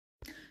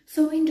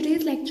So in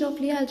today's lecture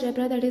of Lie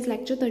algebra, that is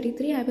lecture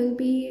 33, I will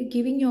be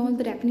giving you all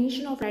the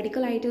definition of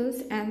radical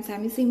ideals and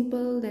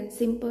semi-simple, then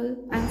simple,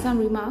 and some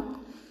remark.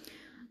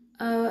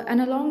 And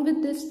along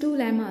with these two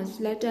lemmas,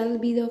 let L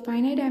be the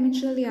finite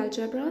dimensional Lie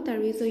algebra.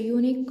 There is a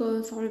unique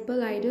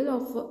solvable ideal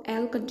of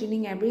L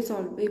containing every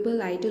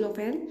solvable ideal of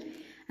L.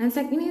 And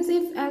second is,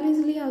 if L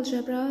is Lie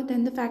algebra,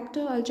 then the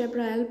factor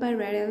algebra L by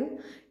Rad L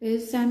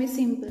is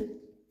semi-simple.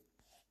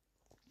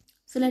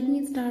 So let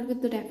me start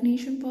with the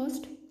definition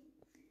first.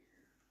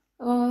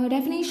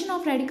 Definition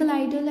of radical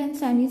ideal and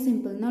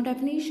semi-simple. Now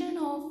definition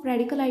of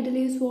radical ideal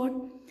is what?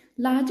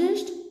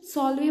 Largest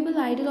solvable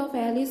ideal of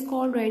L is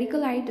called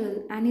radical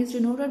ideal and is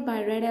denoted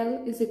by Rad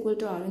L is equal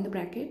to R in the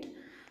bracket.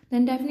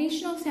 Then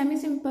definition of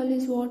semi-simple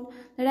is what?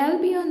 Let L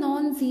be a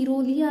non-zero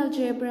Lie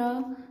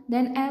algebra,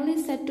 then L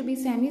is said to be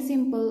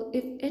semi-simple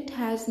if it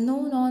has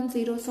no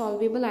non-zero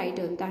solvable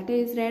ideal, that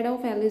is Rad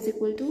of L is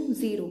equal to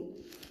 0.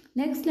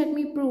 Next, let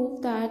me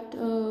prove that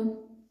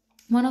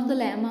one of the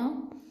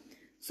lemma.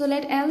 So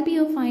let L be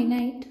a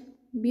finite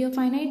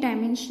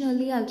dimensional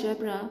Lie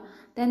algebra,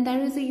 then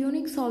there is a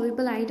unique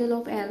solvable ideal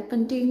of L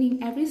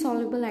containing every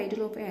solvable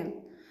ideal of L.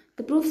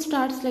 The proof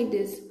starts like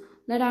this.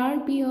 Let R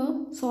be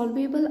a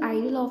solvable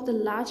ideal of the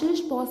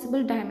largest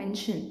possible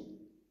dimension.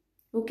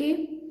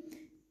 Okay?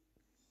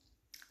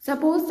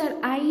 Suppose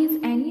that I is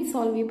any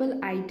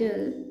solvable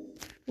ideal.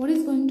 What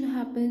is going to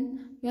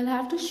happen? You'll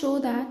have to show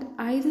that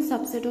I is a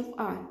subset of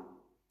R.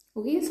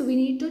 Okay, so we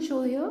need to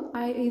show here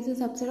I is a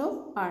subset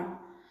of R.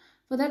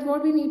 For that,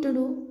 what we need to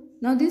do?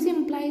 Now this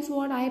implies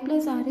what? I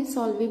plus R is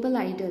solvable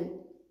ideal.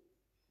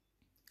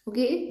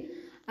 Okay,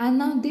 and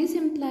now this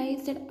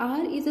implies that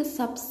R is a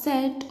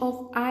subset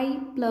of I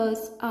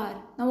plus R.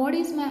 Now what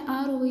is my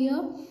R over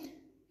here?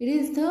 It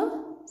is the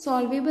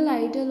solvable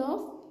ideal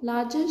of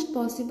largest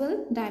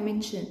possible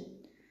dimension.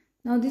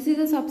 Now this is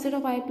a subset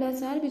of I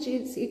plus R, which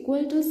is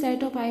equal to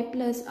set of I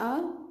plus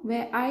R,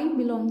 where I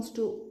belongs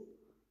to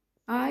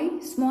I,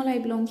 small I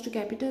belongs to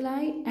capital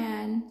I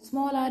and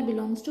small r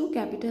belongs to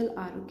capital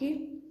R.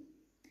 Okay.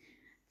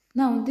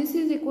 Now this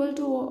is equal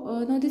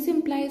to, now this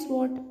implies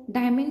what?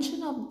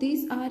 Dimension of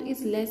this R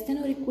is less than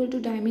or equal to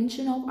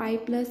dimension of I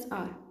plus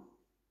R.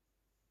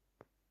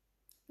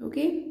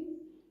 Okay.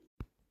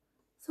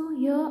 So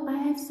here I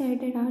have said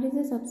that R is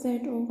a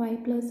subset of I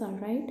plus R,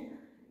 right?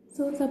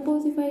 So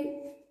suppose if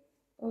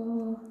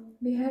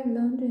we have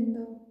learned in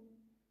the,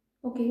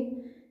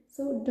 okay,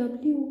 so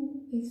W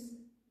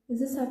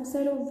is a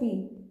subset of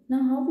V.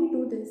 Now how we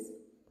do this?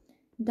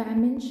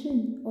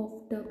 Dimension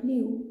of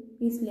W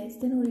is less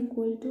than or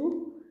equal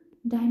to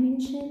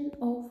dimension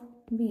of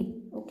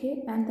V,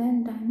 okay, and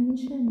then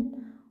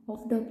dimension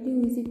of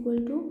W is equal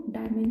to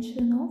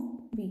dimension of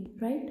V,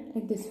 right?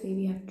 Like this way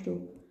we have to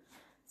do.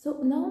 So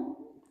now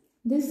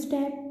this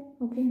step,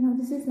 okay, now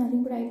this is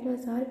nothing but I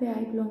plus R, where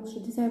I belongs to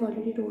this I have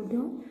already told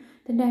you.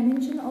 The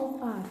dimension of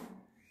R,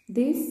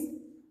 this,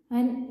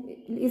 and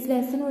is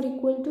less than or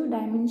equal to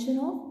dimension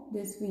of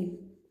this V,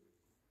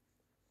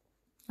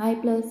 I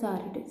plus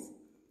R it is.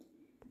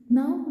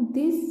 Now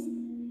this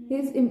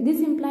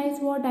implies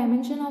what?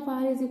 Dimension of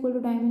R is equal to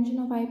dimension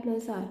of I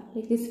plus R.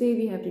 Like this way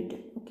we have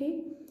written.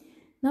 Okay.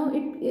 Now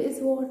it is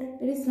what?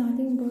 It is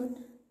nothing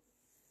but,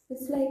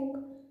 it's like,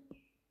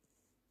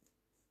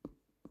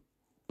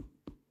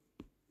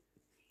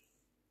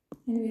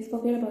 anyways,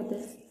 forget about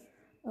this.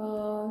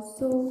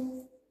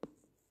 So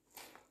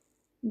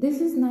this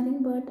is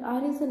nothing but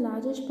R is the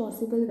largest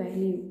possible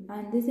value,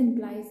 and this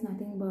implies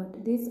nothing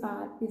but this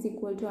R is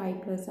equal to I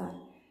plus R.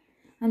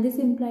 And this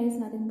implies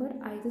nothing but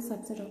I is a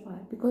subset of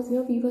R, because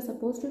here we were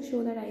supposed to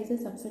show that I is a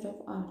subset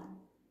of R.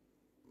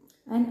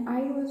 And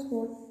I was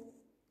what?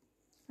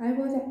 I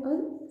was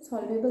a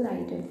solvable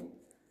ideal.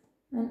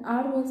 And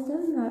R was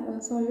the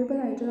solvable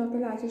ideal of the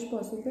largest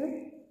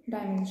possible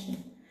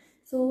dimension.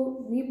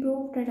 So we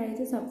proved that I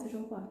is a subset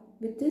of R.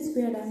 With this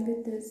we are done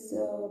with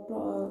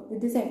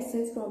this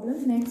exercise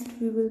problem. Next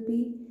we will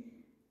be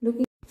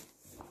looking.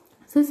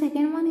 So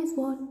second one is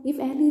what? If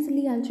L is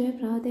Lie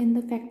algebra, then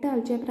the factor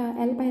algebra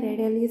L by Rad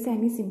L is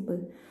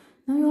semi-simple.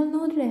 Now you all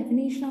know the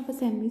definition of a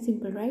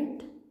semi-simple,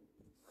 right?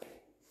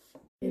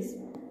 Yes.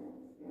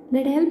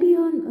 Let L be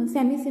a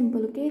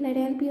semi-simple, okay? Let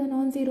L be a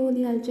non-zero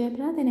Lie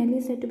algebra, then L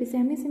is said to be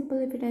semi-simple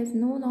if it has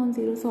no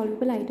non-zero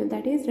solvable ideal,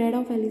 that is Rad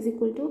of L is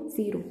equal to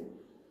 0.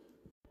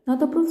 Now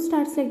the proof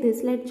starts like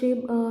this. Let J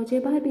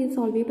bar be a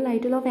solvable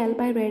ideal of L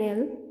by Rad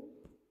L.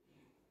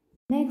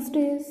 Next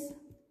is,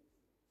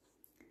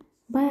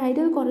 by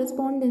ideal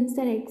correspondence,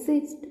 there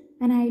exists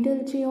an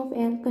ideal J of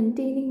L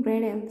containing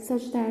Rad L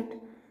such that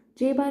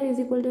J bar is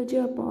equal to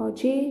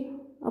J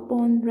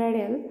upon Rad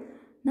L.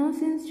 Now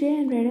since J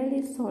and Rad L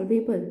is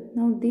solvable,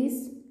 now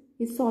this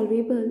is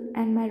solvable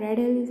and my Rad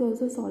L is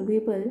also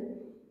solvable.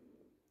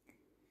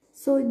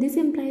 So this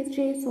implies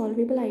J is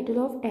solvable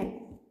ideal of L.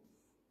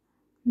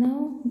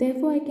 Now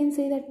therefore I can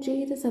say that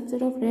J is a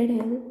subset of Rad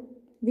L,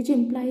 which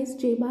implies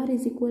J bar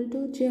is equal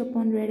to J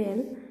upon Rad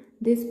L.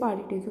 This part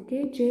it is,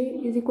 okay,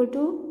 J is equal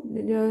to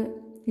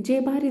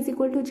J bar is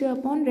equal to J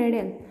upon Rad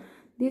L.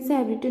 This I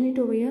have written it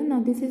over here. Now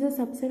this is a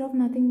subset of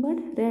nothing but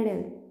Rad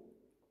L.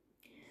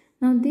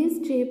 Now this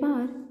j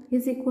bar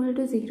is equal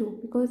to 0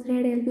 because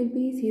Rad L will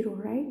be 0,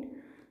 right?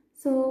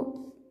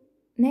 So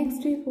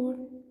next is what?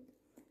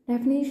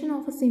 Definition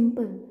of a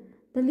simple.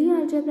 The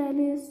Lie algebra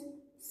is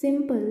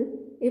simple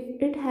if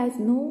it has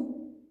no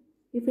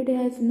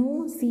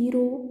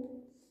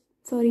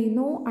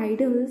no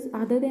ideals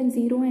other than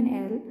 0 and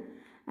L,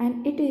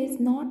 and it is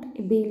not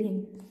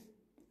abelian.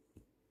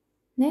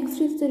 Next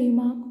is the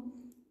remark.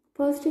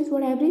 First is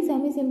what every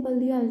semi-simple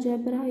Lie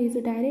algebra is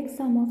a direct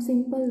sum of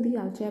simple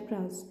Lie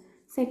algebras.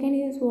 Second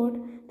is what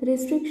the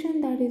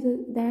restriction that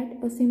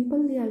a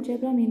simple Lie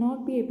algebra may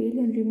not be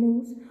abelian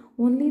removes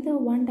only the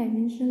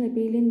one-dimensional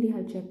abelian Lie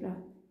algebra.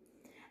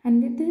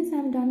 And with this, I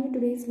am done with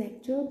today's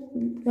lecture.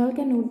 You all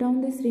can note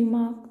down this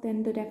remark,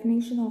 then the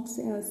definition of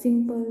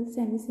simple,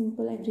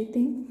 semi-simple,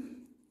 everything.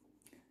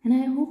 And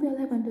I hope you all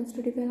have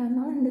understood. If you are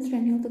not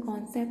understanding of the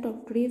concept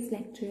of today's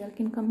lecture, you all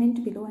can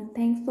comment below. And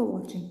thanks for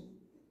watching.